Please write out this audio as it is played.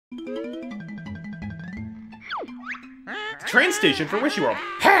the train station for Wishy World.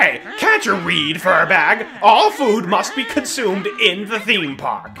 Hey, can't you read, Furbag? All food must be consumed in the theme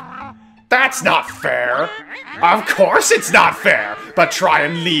park. That's not fair. Of course it's not fair, but try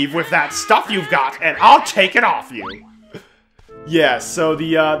and leave with that stuff you've got, and I'll take it off you. Yeah, so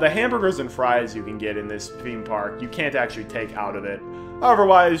the hamburgers and fries you can get in this theme park, you can't actually take out of it.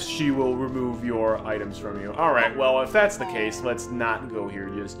 Otherwise, she will remove your items from you. Alright, well, if that's the case, let's not go here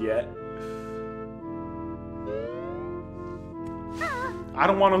just yet. I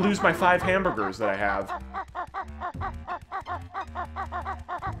don't want to lose my 5 hamburgers that I have.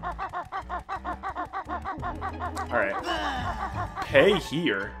 Alright. Pay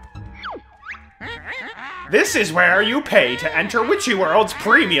here. This is where you pay to enter Witchy World's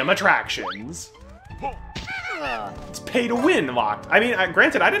premium attractions. It's pay to win locked. I mean,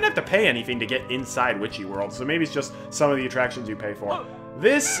 granted, I didn't have to pay anything to get inside Witchy World, so maybe it's just some of the attractions you pay for.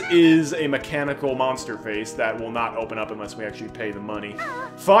 This is a mechanical monster face that will not open up unless we actually pay the money.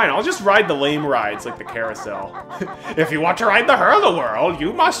 Fine, I'll just ride the lame rides like the carousel. If you want to ride the Hurl-a-Whirl,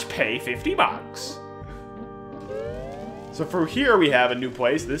 you must pay 50 bucks. So for here we have a new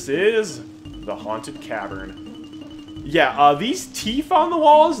place. This is the Haunted Cavern. Yeah, these teeth on the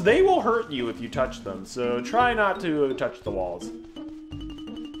walls, they will hurt you if you touch them, so try not to touch the walls.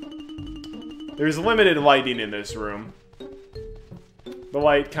 There's limited lighting in this room. The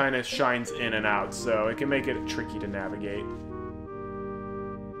light kind of shines in and out, so it can make it tricky to navigate.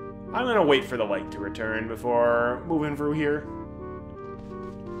 I'm gonna wait for the light to return before moving through here.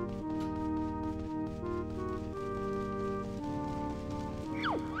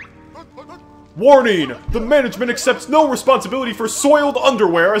 Warning! The management accepts no responsibility for soiled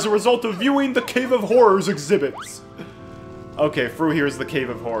underwear as a result of viewing the Cave of Horrors exhibits. Okay, through here is the Cave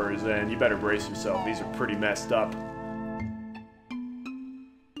of Horrors, and you better brace yourself. These are pretty messed up.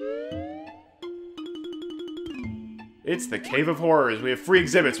 It's the Cave of Horrors. We have 3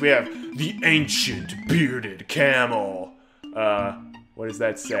 exhibits. We have the Ancient Bearded Camel. What does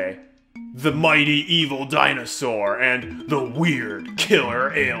that say? The Mighty Evil Dinosaur, and the Weird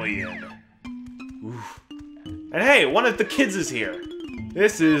Killer Alien. Oof. And hey, one of the kids is here.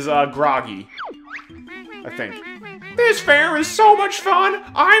 This is, Groggy. I think. This fair is so much fun!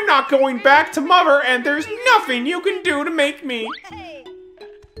 I'm not going back to Mother, and there's nothing you can do to make me!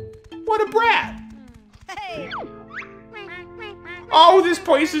 What a brat! Oh, this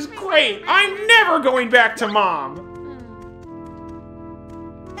place is great! I'm never going back to Mom!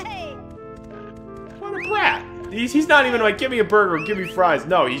 What a brat! He's not even like, give me a burger, give me fries.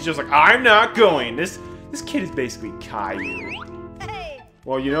 No, he's just like, I'm not going. This kid is basically Caillou.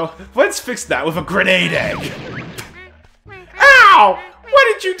 Well, you know, let's fix that with a grenade egg. Ow!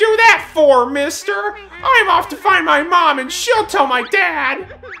 What did you do that for, mister? I'm off to find my mom and she'll tell my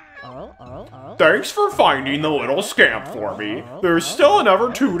dad. Thanks for finding the little scamp for me. There's still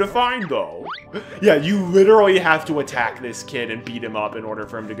another 2 to find, though. Yeah, you literally have to attack this kid and beat him up in order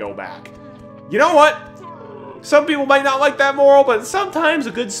for him to go back. You know what? Some people might not like that moral, but sometimes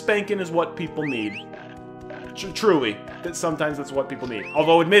a good spanking is what people need. Truly, sometimes that's what people need.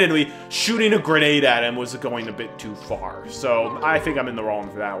 Although, admittedly, shooting a grenade at him was going a bit too far. So, I think I'm in the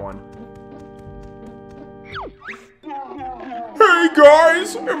wrong for that one. Hey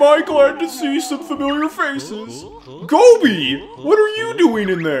guys! Am I glad to see some familiar faces? Gobi! What are you doing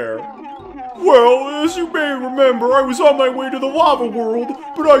in there? Well, as you may remember, I was on my way to the lava world,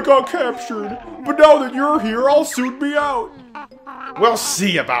 but I got captured. But now that you're here, I'll soon be out. We'll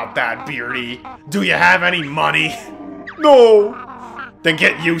see about that, Beardy. Do you have any money? No. Then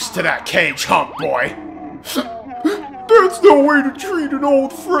get used to that cage hump, boy. That's no way to treat an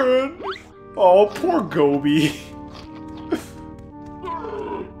old friend. Oh, poor Gobi.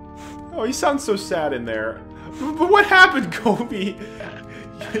 Oh, he sounds so sad in there. But what happened, Gobi?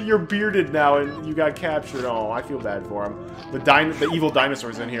 You're bearded now and you got captured. Oh, I feel bad for him. The evil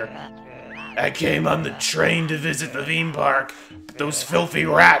dinosaur's in here. I came on the train to visit the theme park, but those filthy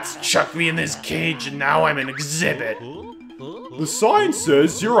rats chucked me in this cage and now I'm an exhibit. The sign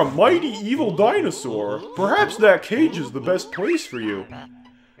says you're a mighty evil dinosaur. Perhaps that cage is the best place for you.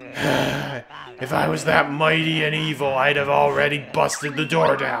 If I was that mighty and evil, I'd have already busted the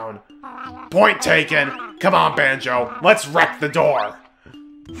door down. Point taken. Come on, Banjo. Let's wreck the door.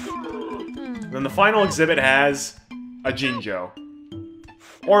 Then the final exhibit has a Jinjo.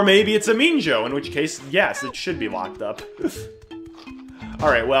 Or maybe it's a Minjo, in which case, yes, it should be locked up.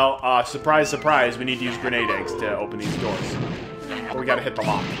 Alright, well, surprise, surprise, we need to use grenade eggs to open these doors. But we gotta hit the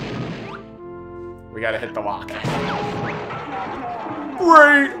lock. We gotta hit the lock.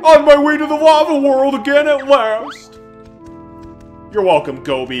 Great! On my way to the lava world again at last! You're welcome,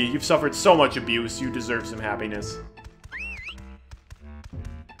 Gobi. You've suffered so much abuse, you deserve some happiness.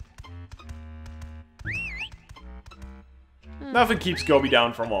 Nothing keeps Gobi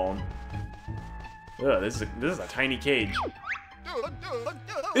down for long. Ugh, this is a tiny cage.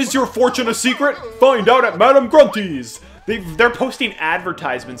 Is your fortune a secret? Find out at Madame Grunty's! They're posting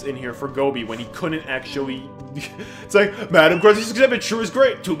advertisements in here for Gobi when he couldn't actually... It's like, Madame Grunty's exhibit sure is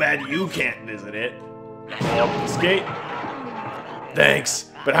great. Too bad you can't visit it. Skate. Thanks,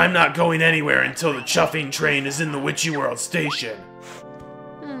 but I'm not going anywhere until the chuffing train is in the Witchy World station.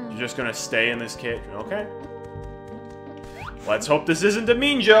 You're just gonna stay in this cage? Okay. Let's hope this isn't a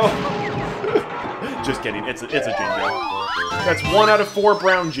Minjo. Just kidding, it's a Jinjo. That's 1 out of 4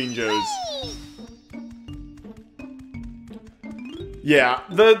 brown Jinjos. Yeah,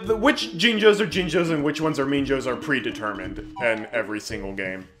 the which Jinjos are Jinjos and which ones are Minjos are predetermined in every single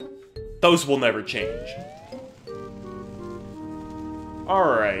game. Those will never change.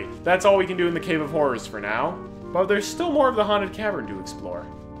 Alright, that's all we can do in the Cave of Horrors for now. But there's still more of the Haunted Cavern to explore.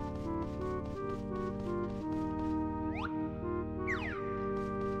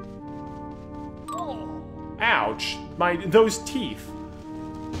 Ouch! Those teeth.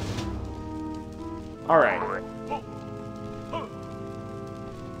 Alright.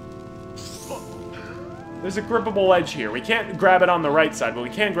 There's a grippable edge here. We can't grab it on the right side, but we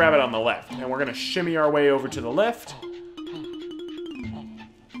can grab it on the left. And we're gonna shimmy our way over to the left.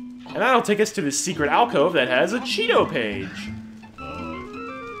 And that'll take us to the secret alcove that has a Cheeto page.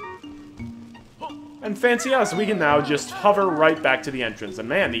 And fancy us, we can now just hover right back to the entrance. And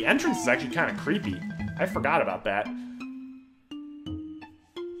man, the entrance is actually kind of creepy. I forgot about that.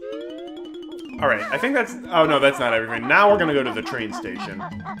 Alright, I think that's... Oh no, that's not everything. Now we're gonna go to the train station.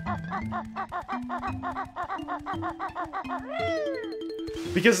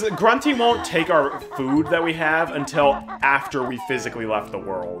 Because Grunty won't take our food that we have until after we physically left the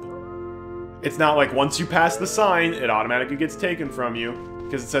world. It's not like once you pass the sign, it automatically gets taken from you.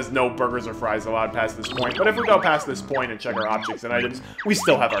 Because it says no burgers or fries allowed past this point. But if we go past this point and check our objects and items, we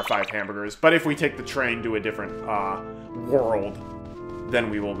still have our 5 hamburgers. But if we take the train to a different world, then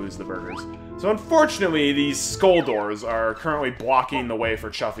we will lose the burgers. So unfortunately, these skull doors are currently blocking the way for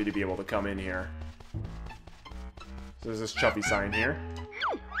Chuffy to be able to come in here. So there's this Chuffy sign here.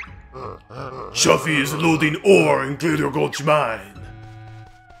 Chuffy is loading ore in Glitter Gulch Mine.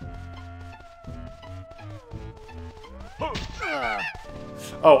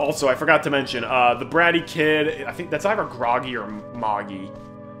 Oh, also, I forgot to mention, the bratty kid, I think that's either Groggy or Moggy,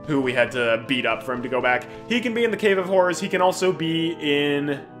 who we had to beat up for him to go back. He can be in the Cave of Horrors, he can also be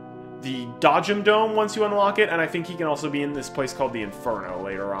in the Dodgem Dome once you unlock it, and I think he can also be in this place called the Inferno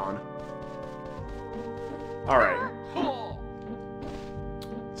later on. Alright.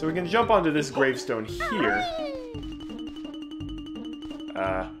 So we can jump onto this gravestone here.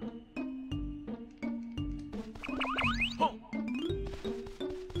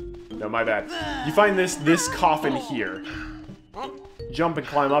 No, my bad. You find this coffin here. Jump and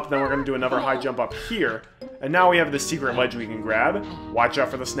climb up, then we're gonna do another high jump up here. And now we have the secret ledge we can grab. Watch out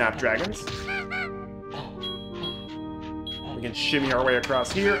for the snapdragons. We can shimmy our way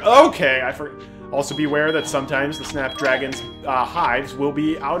across here. Okay, also beware that sometimes the snapdragons' hives will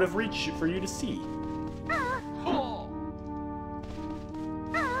be out of reach for you to see.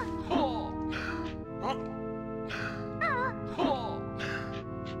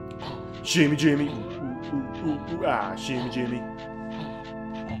 Shimmy, Jimmy. Shimmy, Jimmy.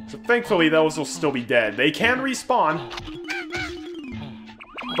 So thankfully, those will still be dead. They can respawn.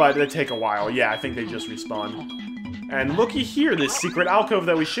 But they take a while. Yeah, I think they just respawn. And looky here, this secret alcove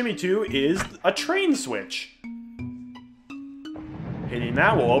that we shimmy to is a train switch. Hitting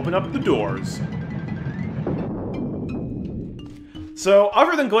that will open up the doors. So,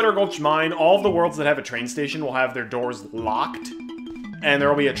 other than Glitter Gulch Mine, all of the worlds that have a train station will have their doors locked. And there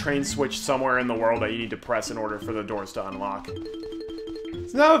will be a train switch somewhere in the world that you need to press in order for the doors to unlock.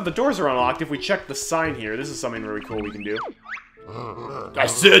 So now that the doors are unlocked, if we check the sign here, this is something really cool we can do. I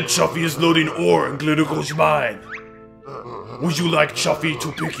said Chuffy is loading ore in Glitter Gulch Mine. Would you like Chuffy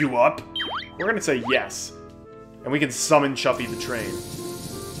to pick you up? We're gonna say yes. And we can summon Chuffy the train.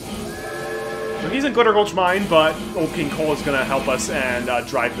 So he's in Glitter Gulch Mine, but Old King Cole is gonna help us and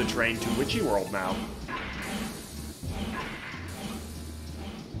drive the train to Witchy World now.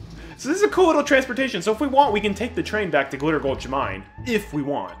 So this is a cool little transportation. So if we want, we can take the train back to Glitter Gulch Mine. If we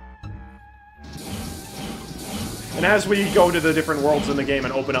want. And as we go to the different worlds in the game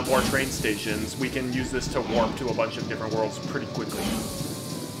and open up more train stations, we can use this to warp to a bunch of different worlds pretty quickly.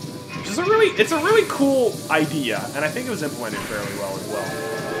 Which is it's a really cool idea, and I think it was implemented fairly well as well.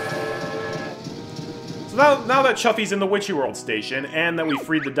 So now that Chuffy's in the Witchy World station, and that we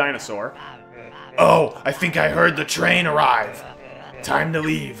freed the dinosaur... Oh, I think I heard the train arrive. Time to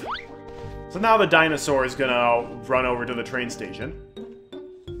leave. So now the dinosaur is gonna run over to the train station.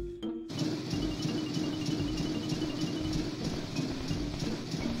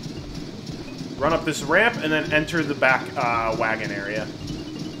 Run up this ramp and then enter the back wagon area.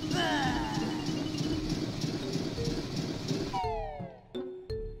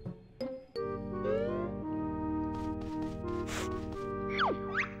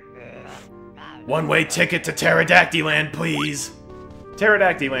 One-way ticket to Pterodactyland, please.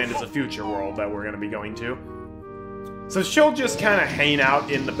 Pterodactyland is a future world that we're going to be going to. So she'll just kind of hang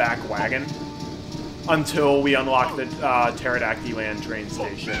out in the back wagon until we unlock the Pterodactyland train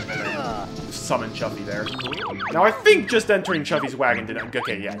station and then summon Chuffy there. Now, I think just entering Chuffy's wagon did...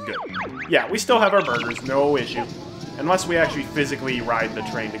 Okay, yeah, good. Yeah, we still have our burgers, no issue. Unless we actually physically ride the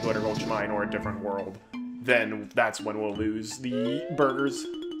train to Glitter Gulch Mine or a different world. Then that's when we'll lose the burgers.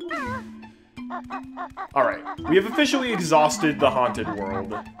 Alright, we have officially exhausted the haunted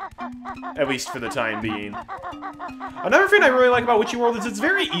world. At least for the time being. Another thing I really like about Witchy World is it's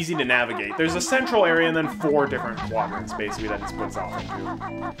very easy to navigate. There's a central area and then 4 different quadrants, basically, that it splits off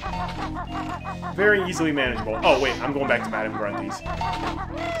into. Very easily manageable. Oh, wait, I'm going back to Madame Grunty's.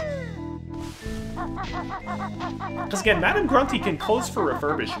 Because again, Madame Grunty can close for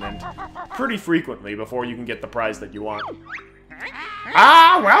refurbishment pretty frequently before you can get the prize that you want.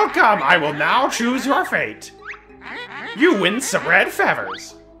 Ah, welcome! I will now choose your fate. You win some red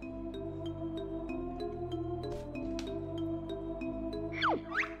feathers.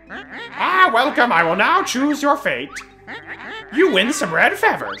 Ah, welcome! I will now choose your fate. You win some red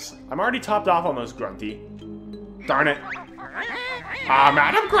feathers. I'm already topped off on those, Grunty. Darn it.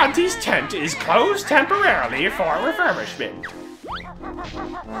 Madame Grunty's tent is closed temporarily for refurbishment.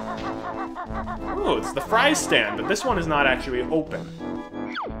 Oh, it's the fries stand, but this one is not actually open.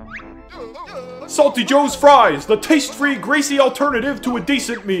 Salty Joe's Fries, the taste-free, greasy alternative to a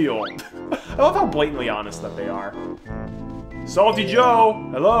decent meal. I love how blatantly honest that they are. Salty Joe,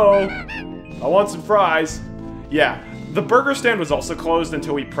 hello? I want some fries. Yeah, the burger stand was also closed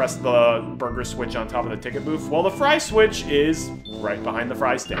until we pressed the burger switch on top of the ticket booth, while the fry switch is right behind the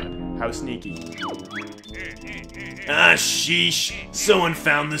fry stand. How sneaky. Ah, sheesh. Someone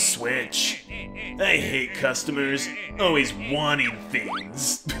found the switch. I hate customers. Always wanting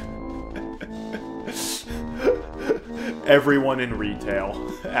things. Everyone in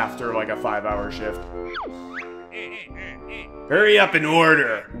retail after like a 5-hour shift. Hurry up and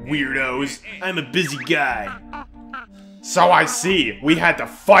order, weirdos. I'm a busy guy. So I see. We had to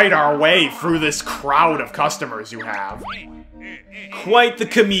fight our way through this crowd of customers you have. Quite the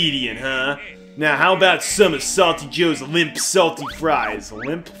comedian, huh? Now, how about some of Salty Joe's limp, salty fries?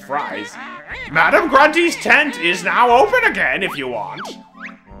 Limp fries? Madame Grunty's tent is now open again if you want.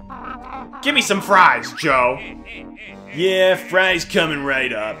 Give me some fries, Joe. Yeah, fries coming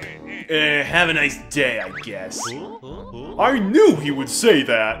right up. Have a nice day, I guess. I knew he would say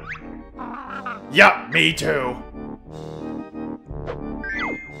that. Yup, me too.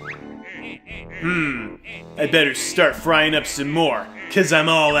 I better start frying up some more, 'cause I'm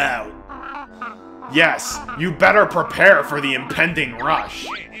all out. Yes, you better prepare for the impending rush.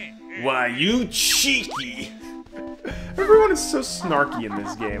 Why, you cheeky. Everyone is so snarky in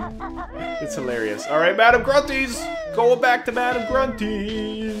this game. It's hilarious. Alright, Madame Grunty's! Go back to Madame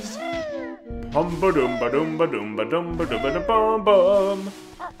Grunty's! Hum-ba-dum-ba-dum-ba-dum-ba-dum-ba-dum-ba-dum-bum.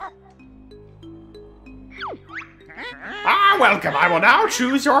 Ah, welcome! I will now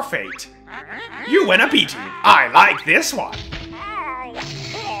choose your fate. You win a beating. I like this one.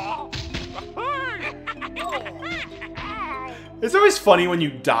 It's always funny when you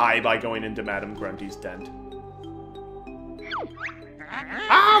die by going into Madame Grunty's tent.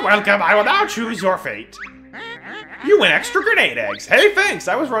 Ah, welcome! I will now choose your fate. You win extra grenade eggs. Hey, thanks!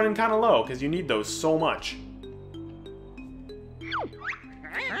 I was running kind of low, because you need those so much.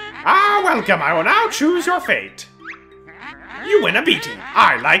 Ah, welcome! I will now choose your fate. You win a beating.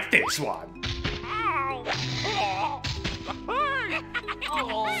 I like this one.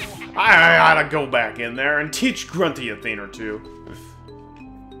 I ought to go back in there and teach Grunty a thing or two.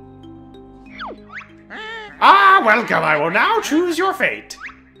 Ah, welcome! I will now choose your fate.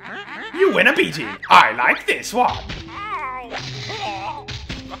 You win a beating. I like this one.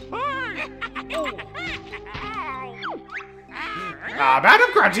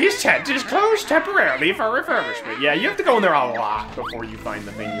 Madame Grunty's tent is closed temporarily for refurbishment. Yeah, you have to go in there a lot before you find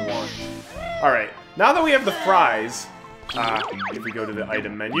the thing you want. Alright, now that we have the fries, if we go to the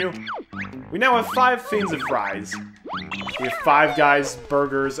item menu, we now have 5 things of fries. We have 5 guys,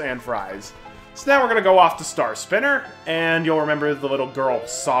 burgers, and fries. So now we're gonna go off to Star Spinner, and you'll remember the little girl,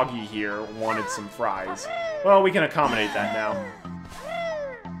 Soggy here, wanted some fries. Well, we can accommodate that now.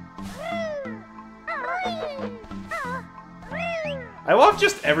 I love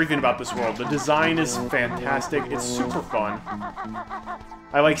just everything about this world. The design is fantastic. It's super fun.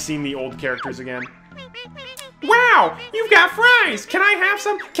 I like seeing the old characters again. Wow! You've got fries! Can I have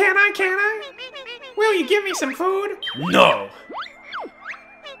some? Can I? Will you give me some food? No!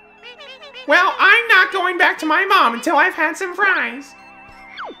 Well, I'm not going back to my mom until I've had some fries.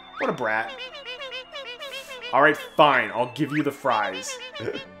 What a brat. Alright, fine. I'll give you the fries.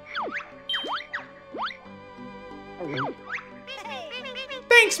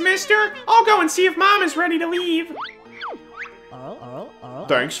 Thanks, mister. I'll go and see if Mom is ready to leave.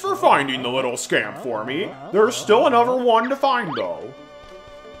 Thanks for finding the little scamp for me. There's still another one to find, though.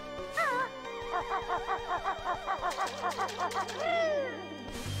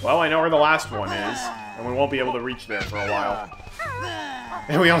 Well, I know where the last one is, and we won't be able to reach there for a while.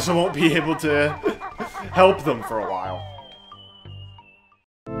 And we also won't be able to help them for a while.